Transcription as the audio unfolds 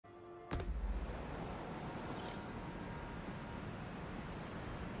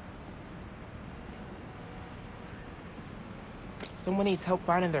Someone needs help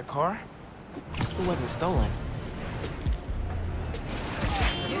finding their car? It wasn't stolen.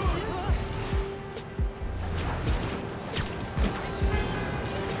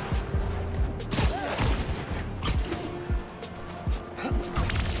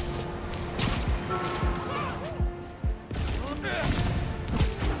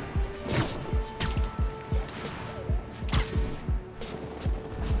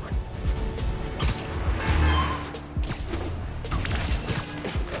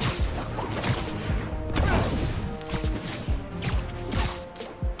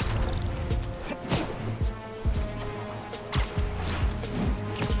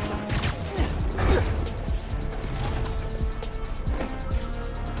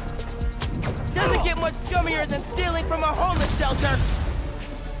 Much scummier than stealing from a homeless shelter!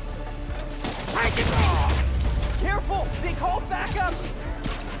 Take it off! Careful! Big hole, back up!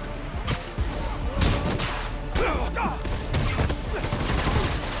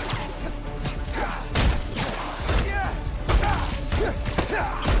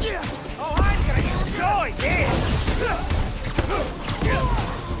 Oh, I'm gonna enjoy this!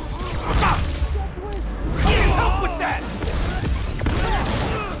 Help with that!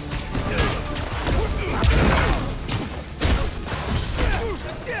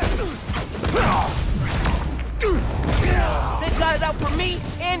 They got it out for me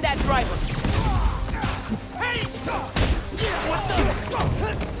and that driver. Hey! What the?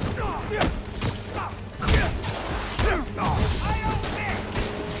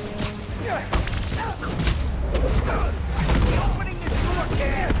 Opening this door,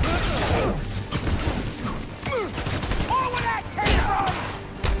 kid! Oh, where that came from!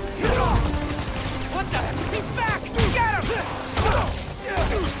 What the? He's back! Get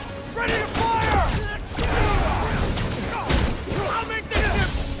him! Ready to fire! I'll make this!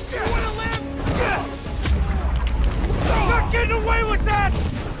 You wanna live? Not getting away with that!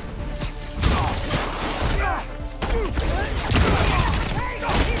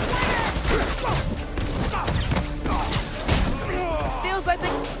 Feels like they...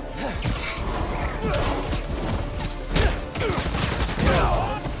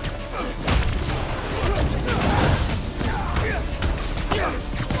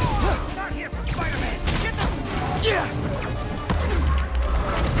 Not here for Spider-Man! Get the... Yeah!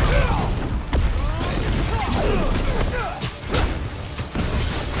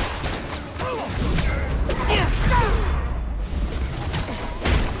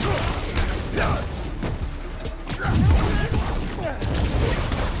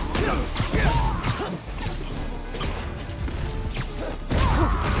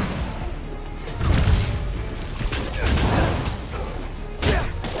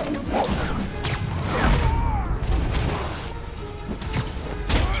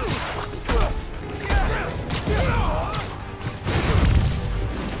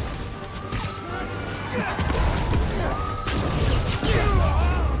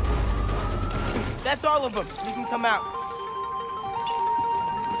 That's all of them. You can come out.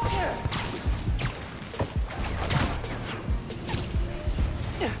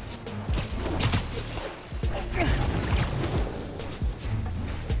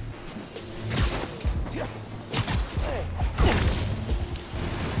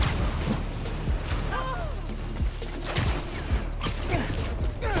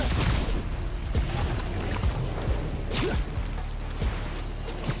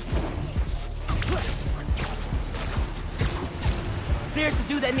 There's the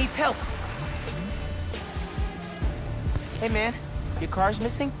dude that needs help. Hey, man. Your car's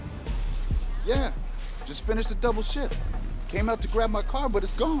missing? Yeah. Just finished a double shift. Came out to grab my car, but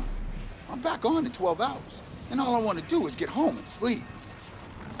it's gone. I'm back on in 12 hours. And all I want to do is get home and sleep.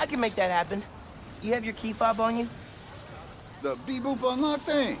 I can make that happen. You have your key fob on you? The beep-boop unlock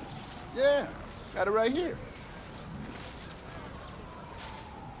thing. Yeah. Got it right here.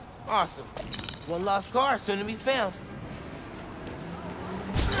 Awesome. One lost car soon to be found.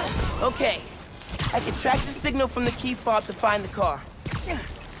 Okay. I can track the signal from the key fob to find the car.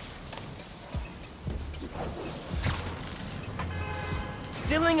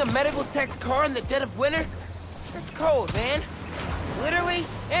 Stealing a medical tech's car in the dead of winter? That's cold, man. Literally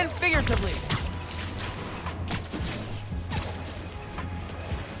and figuratively.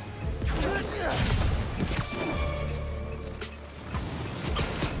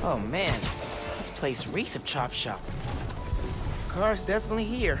 Oh, man. This place reeks of chop shop. Car's definitely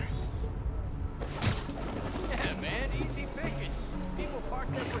here. Yeah, man, easy picking. People park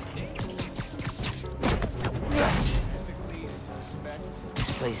there for days.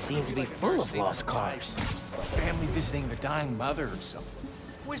 This place seems to be full of lost cars. Family visiting their dying mother or something.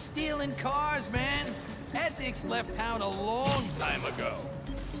 We're stealing cars, man. Ethics left town a long time ago.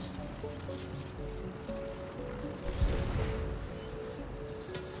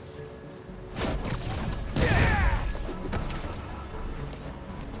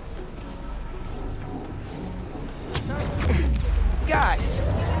 Guys,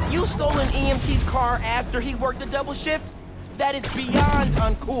 you stole an EMT's car after he worked a double shift? That is beyond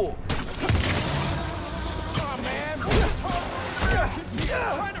uncool. Come on, man. We're just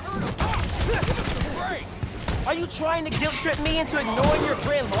trying to earn a buck. Give us a break. Are you trying to guilt trip me into ignoring your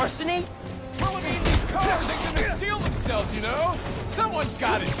grand larceny? Well, I mean, these cars ain't gonna steal themselves, you know? Someone's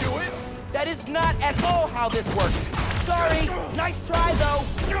gotta do it. That is not at all how this works. Sorry, nice try though.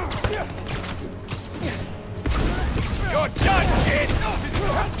 You're done, kid!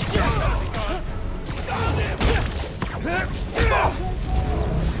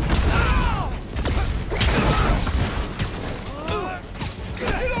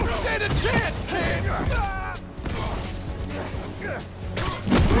 You don't stand a chance, kid!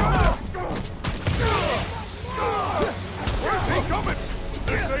 Where's he coming?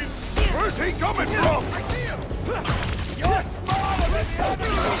 Where's he coming from? I see him! You're smaller than the other!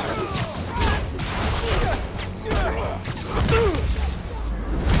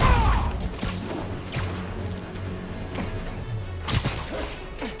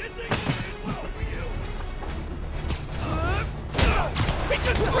 We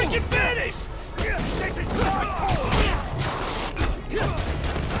just freaking finished! This is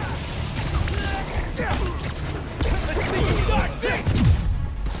let's see you start this!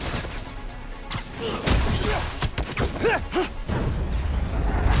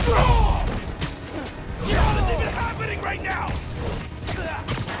 What is even happening right now?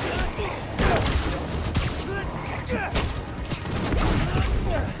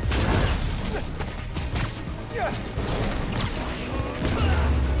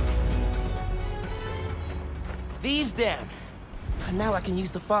 Thieves down. Now I can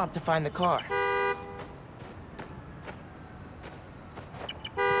use the fob to find the car.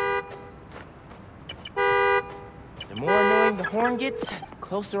 The more annoying the horn gets, the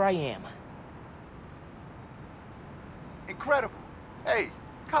closer I am. Incredible. Hey,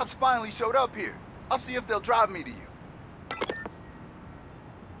 cops finally showed up here. I'll see if they'll drive me to you.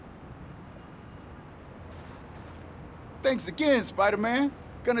 Thanks again, Spider-Man.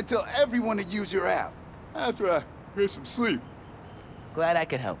 Gonna tell everyone to use your app. After I get some sleep. Glad I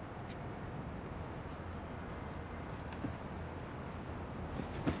could help.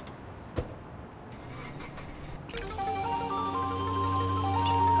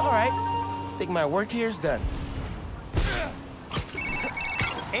 All right. Think my work here's done.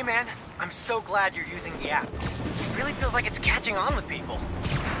 Hey man, I'm so glad you're using the app. It really feels like it's catching on with people.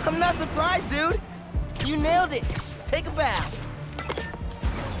 I'm not surprised, dude. You nailed it. Take a bow.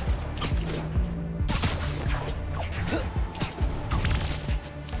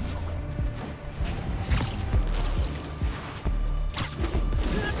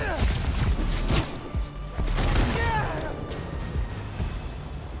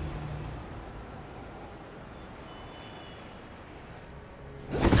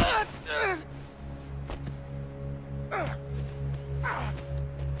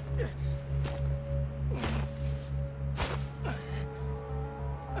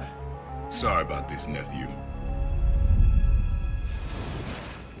 Sorry about this, nephew.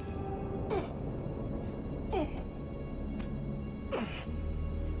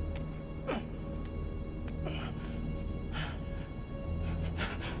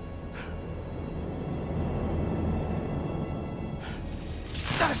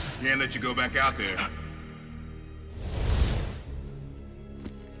 Can't let you go back out there.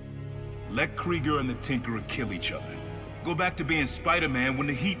 Let Krieger and the Tinkerer kill each other. Go back to being Spider-Man when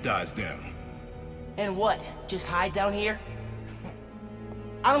the heat dies down. And what? Just hide down here?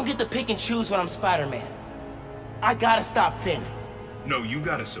 I don't get to pick and choose when I'm Spider-Man. I gotta stop Finn. No, you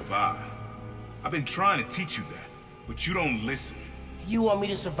gotta survive. I've been trying to teach you that, but you don't listen. You want me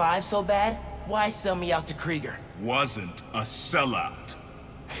to survive so bad? Why sell me out to Krieger? Wasn't a sellout.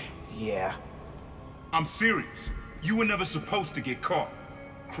 Yeah. I'm serious. You were never supposed to get caught.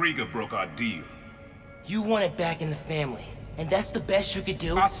 Krieger broke our deal. You want it back in the family, and that's the best you could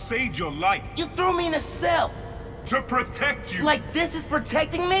do? I saved your life. You threw me in a cell! To protect you. Like this is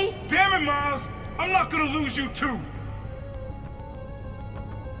protecting me? Damn it, Miles! I'm not gonna lose you too!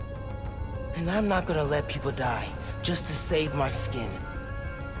 And I'm not gonna let people die just to save my skin.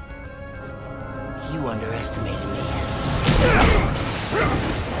 You underestimated me.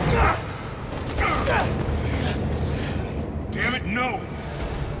 Damn it, no!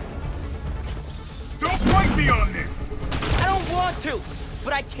 Don't fight me on this! I don't want to,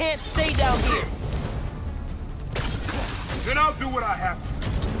 but I can't stay down here. Then I'll do what I have to.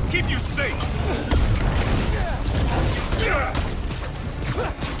 Keep you safe.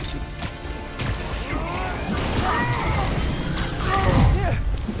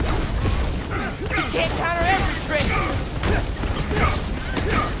 You can't counter every trick!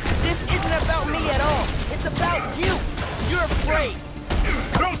 This isn't about me at all. It's about you. You're afraid.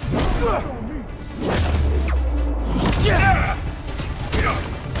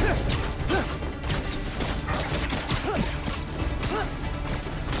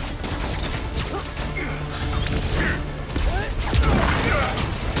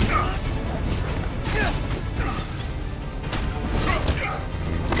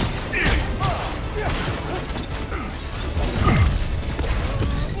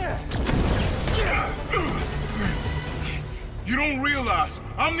 You don't realize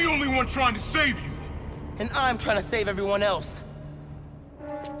I'm the only one trying to save you. And I'm trying to save everyone else.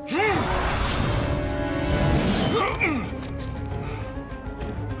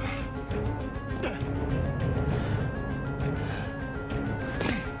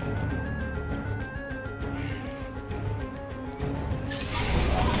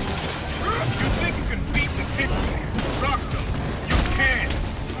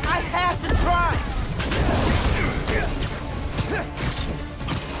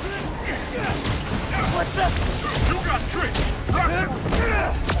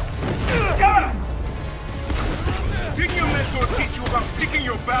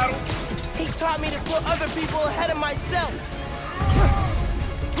 He taught me to put other people ahead of myself.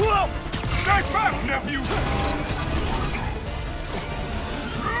 Whoa! Stay back, nephew!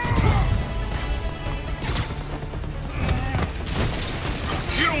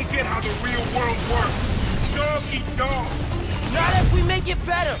 You don't get how the real world works. Dog eat dog. Not if we make it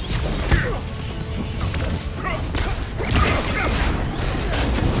better.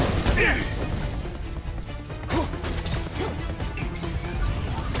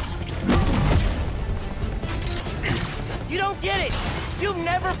 You don't get it! You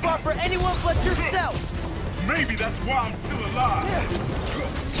never fought for anyone but yourself! Maybe that's why I'm still alive.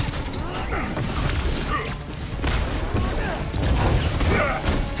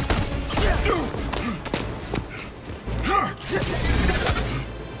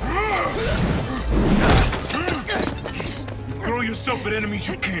 You throw yourself at enemies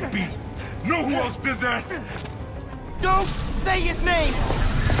you can't beat. Know who else did that? Don't say his name!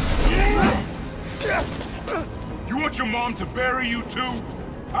 You want your mom to bury you too?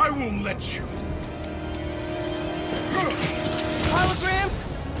 I won't let you. Holograms?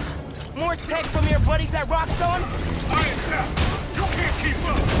 More tech from your buddies at Rockstone? I accept. You can't keep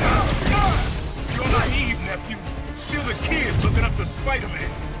up. You're naive, nephew. Still the kid looking up to Spider-Man.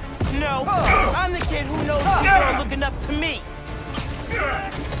 No, I'm the kid who knows people are looking up to me.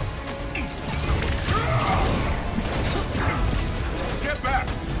 Get back.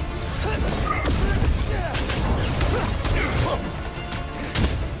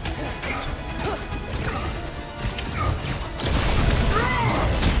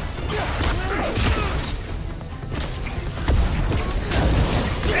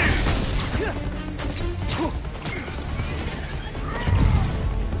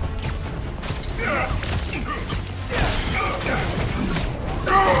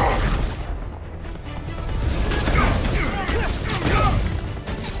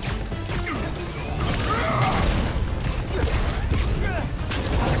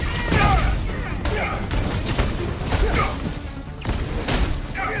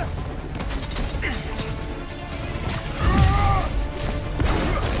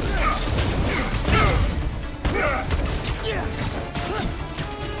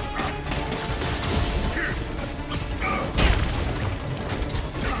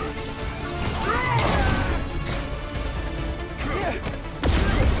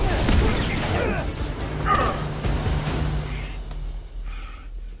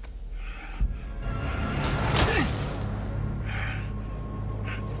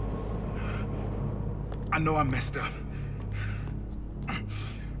 I know I messed up.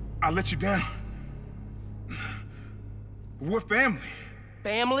 I let you down. We're family.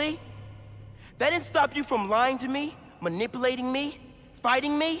 Family? That didn't stop you from lying to me, manipulating me,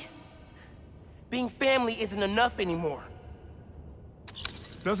 fighting me? Being family isn't enough anymore.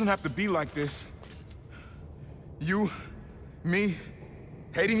 Doesn't have to be like this. You, me,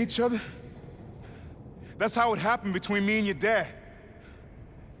 hating each other? That's how it happened between me and your dad.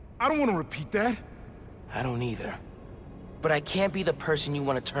 I don't want to repeat that. I don't either. But I can't be the person you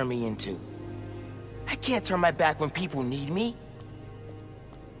want to turn me into. I can't turn my back when people need me.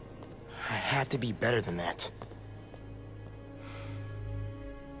 I have to be better than that.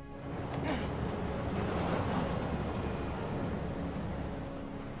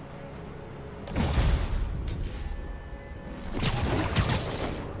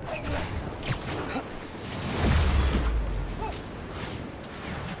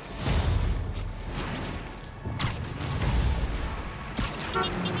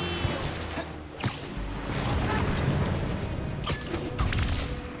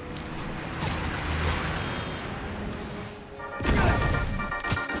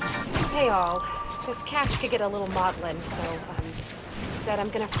 Hey all, this cast could get a little maudlin, so instead I'm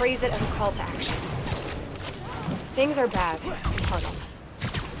gonna phrase it as a call to action. Things are bad in Harlem.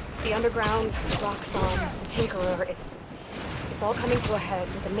 The underground, Roxxon, the Tinkerer, it's all coming to a head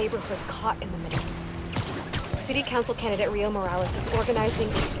with the neighborhood caught in the middle. City Council candidate Rio Morales is organizing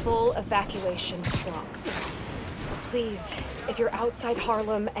a full evacuation of the Bronx. So please, if you're outside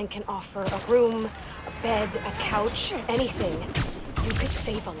Harlem and can offer a room, a bed, a couch, anything, you could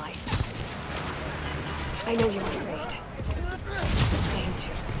save a life. I know you're afraid. I am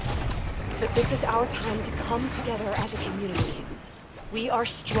too. But this is our time to come together as a community. We are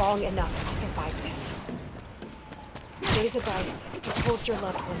strong enough to survive this. Today's advice is to hold your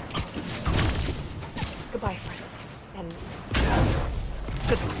loved ones close. Goodbye, friends, and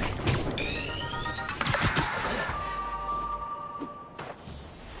good luck.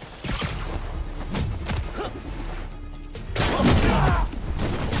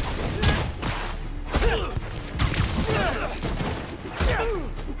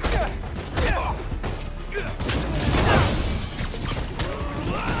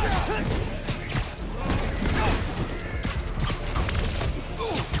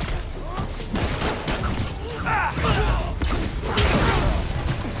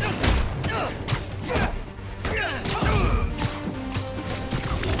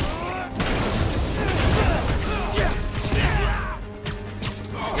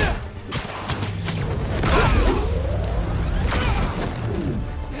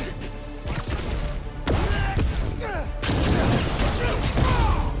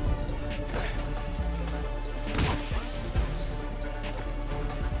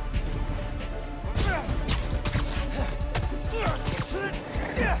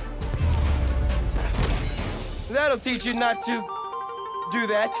 That'll teach you not to do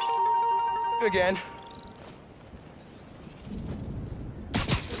that again.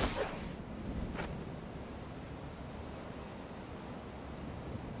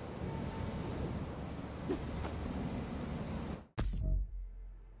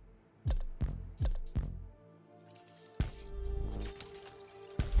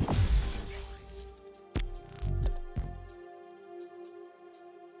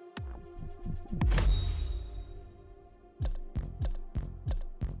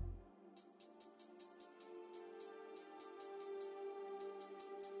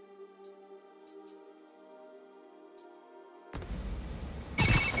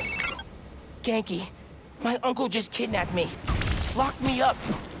 Ganke, my uncle just kidnapped me. Locked me up.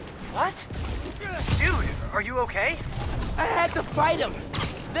 What? Dude, are you okay? I had to fight him.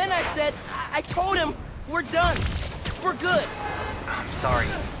 Then I said, I told him, we're done. We're good. I'm sorry.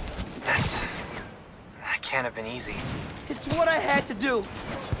 That can't have been easy. It's what I had to do.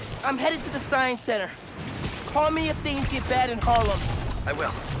 I'm headed to the Science Center. Call me if things get bad in Harlem. I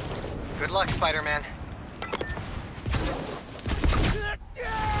will. Good luck, Spider-Man.